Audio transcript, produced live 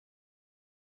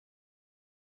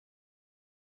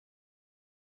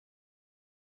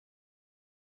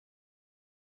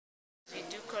We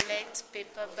do collect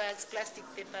paper bags, plastic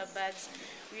paper bags.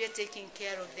 We are taking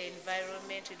care of the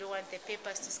environment. We don't want the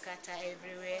papers to scatter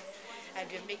everywhere. And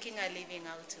we're making a living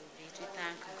out of it. We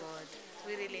thank God.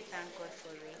 We really thank God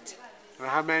for it. And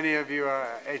how many of you are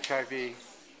HIV?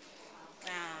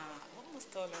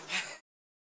 Almost all of us.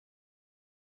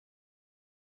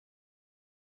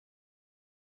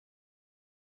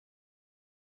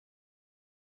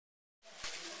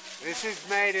 This is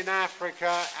made in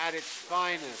Africa at its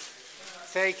finest.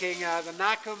 Taking the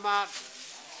Nakumat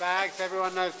bags,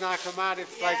 everyone knows Nakumat,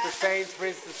 it's like the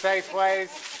Sainsbury's, the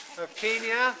Safeways of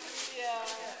Kenya.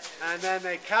 And then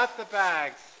they cut the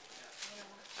bags.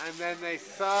 And then they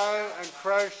sew and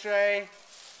crochet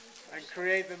and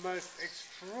create the most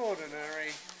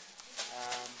extraordinary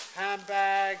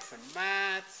handbags and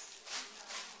mats.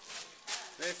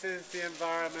 This is the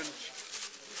environment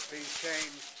being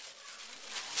changed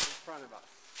in front of us.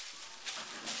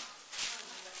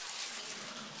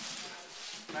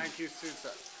 Thank you,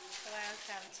 Stuart.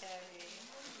 Welcome, Terry.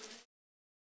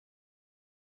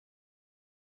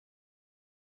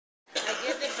 I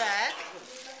get the bag,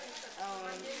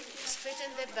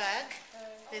 straighten the bag,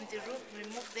 then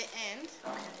remove the end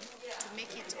to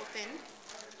make it open.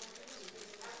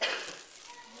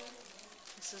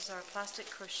 This is our plastic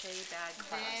crochet bag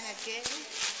class. Then again,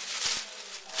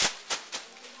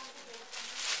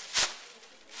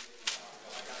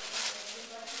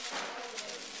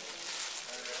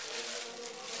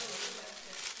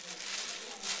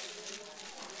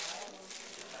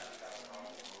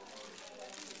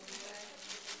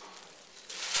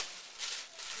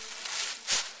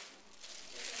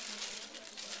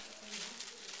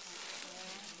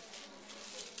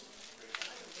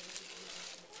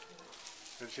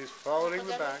 And she's folding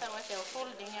the bag I'm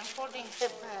folding the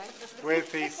bag.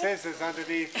 with the scissors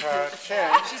underneath her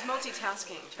chin. She's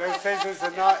multitasking. Those scissors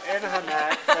are not in her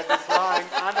neck, they're just lying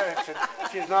under her chin.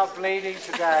 She's not bleeding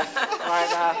to death right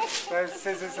now. Those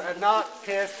scissors are not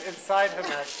pierced inside her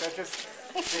neck, they're just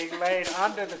being laid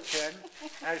under the chin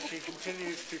as she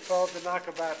continues to fold the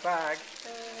knockabout bag.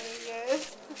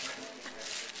 Yes.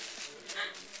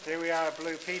 Here we are at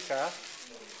Blue Peter.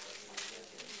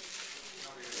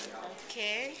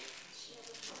 Okay.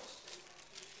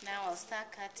 Now I'll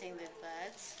start cutting the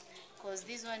bags. Because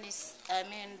this one is,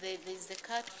 there's the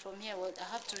cut from here. Well, I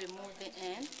have to remove the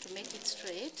end to make it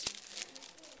straight.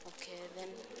 Okay, then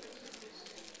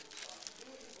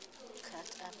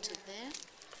cut up to there.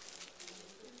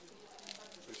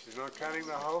 So she's not cutting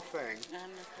the whole thing.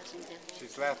 I'm not cutting the whole.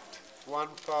 She's left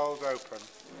one fold open.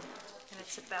 And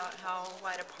it's about how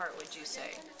wide apart would you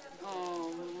say?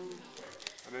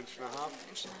 An inch and a half?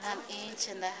 An inch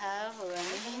and a half or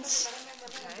an inch.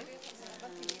 Okay.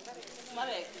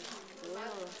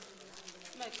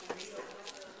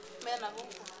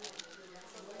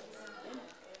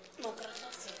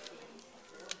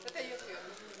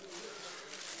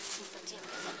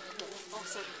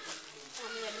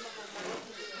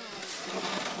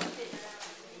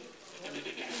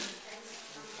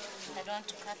 I don't want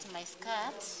to cut my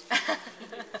skirt.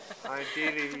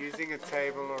 Ideally using a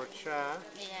table or a chair.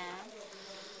 Yeah.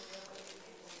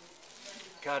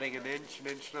 Cutting an inch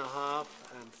and a half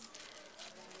and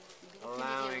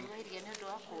allowing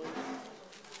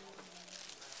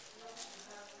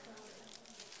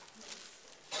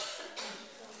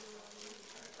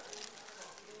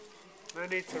no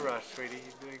need to rush, sweetie,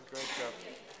 you're doing a great job.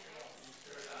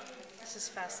 This is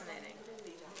fascinating.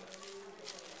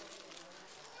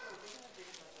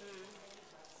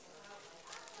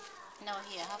 Now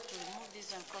here, I have to remove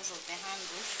this one because of the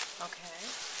handles. Okay.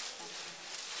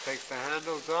 Takes the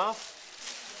handles off.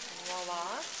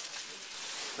 Voila.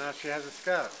 Now she has a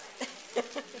skirt.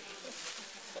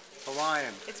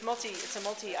 Hawaiian. It's a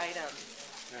multi-item.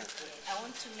 Yeah. I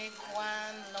want to make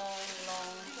one long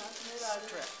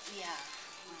strip. Yeah.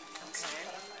 Okay.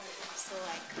 So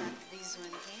I cut this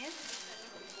one here.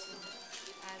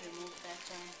 I remove that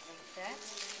one like that.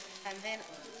 And then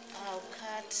I'll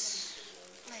cut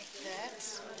like that.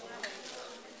 So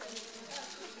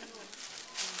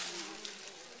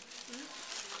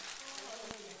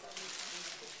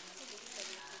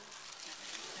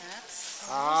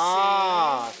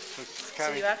she's So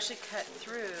cutting, you actually cut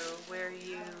through where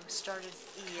you started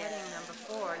cutting them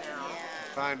before now.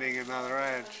 Yeah. finding another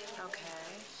edge. Okay.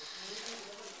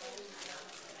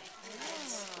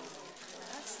 Oh,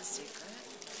 that's the secret.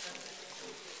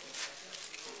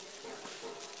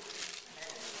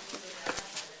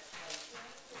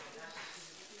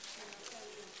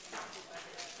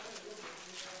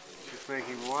 She's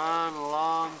making one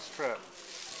long strip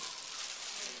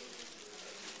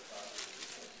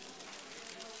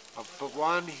of but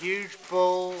one huge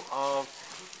ball of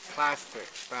plastic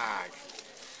bag.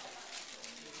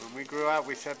 When we grew up,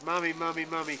 we said, "Mummy, Mummy,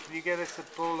 Mummy, can you get us a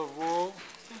ball of wool?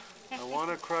 I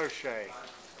want to crochet."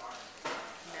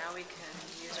 Now we can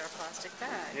use our plastic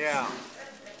bags. Yeah.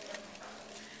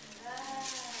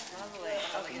 Lovely.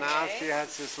 Okay. Now she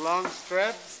has this long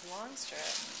strip. This long strip.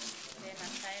 Then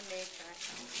after I make that,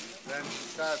 Then she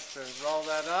starts to roll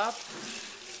that up.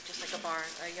 Just like a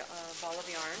ball of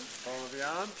yarn. Ball of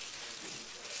yarn.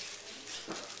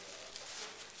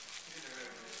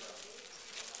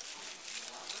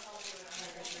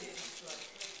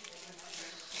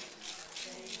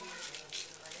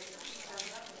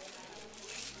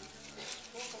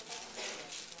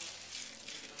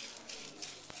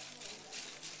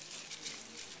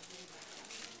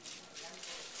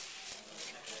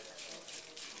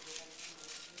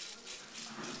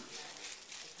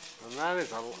 And that is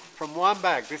from one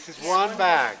bag. This is one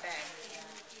bag.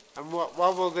 And what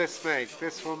will this make?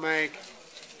 This will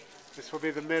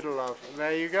be the middle of, and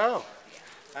there you go.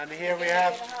 And here we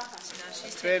have a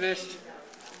finished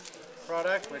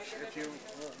product, which if you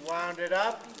wound it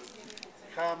up,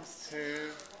 comes to,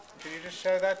 can you just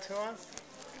show that to us?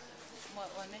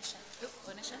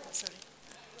 sorry.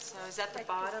 So is that the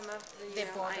bottom of the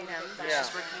bottom item of the that bag.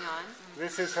 she's working on?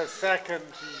 This is her second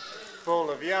ball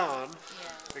of yarn,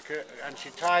 Yeah. and she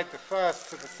tied the first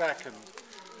to the second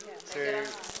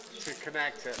to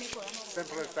connect it.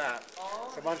 Simple as that.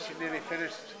 So once she nearly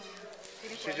finished,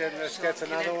 she just gets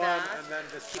another connect one that. and then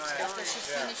just tie it. After she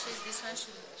Yeah. finishes this one,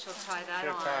 She'll tie that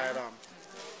She'll on. tie it on.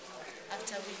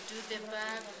 after we do the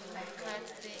bag, we cut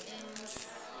the ends,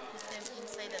 put them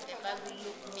inside, and the bag will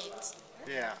look neat.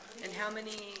 Yeah. And how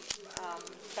many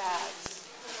bags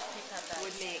Paper bags.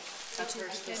 would make It a will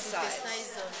person's depend on the size?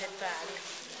 size of the bag.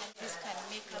 This can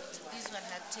make up to, this one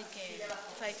had taken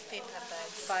 5 paper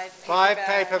bags. Five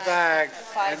paper bags in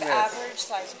Five this. average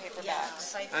size paper Yeah,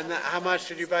 bags. 5 And how much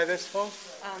did you buy this for?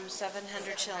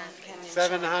 700 Kenyan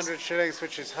 700 shillings,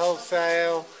 which is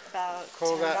wholesale. About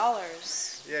Call that-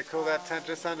 $10. Yeah, call that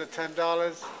just under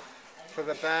 $10 for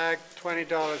the bag.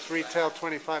 $20 retail,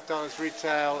 $25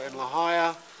 retail in La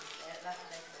Jolla.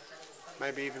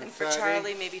 Maybe even And for 30.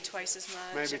 Charlie, maybe twice as much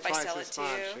Maybe if I twice sell it as to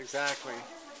much. you. Exactly.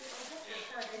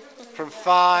 From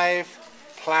 5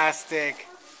 plastic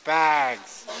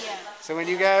bags. Yeah. So when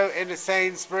you go into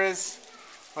Sainsbury's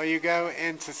or you go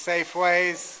into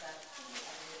Safeways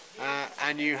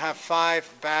and you have 5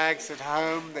 bags at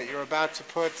home that you're about to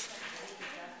put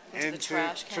Into the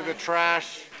trash to the can.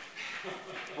 trash,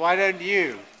 why don't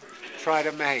you try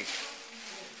to make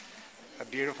a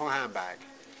beautiful handbag?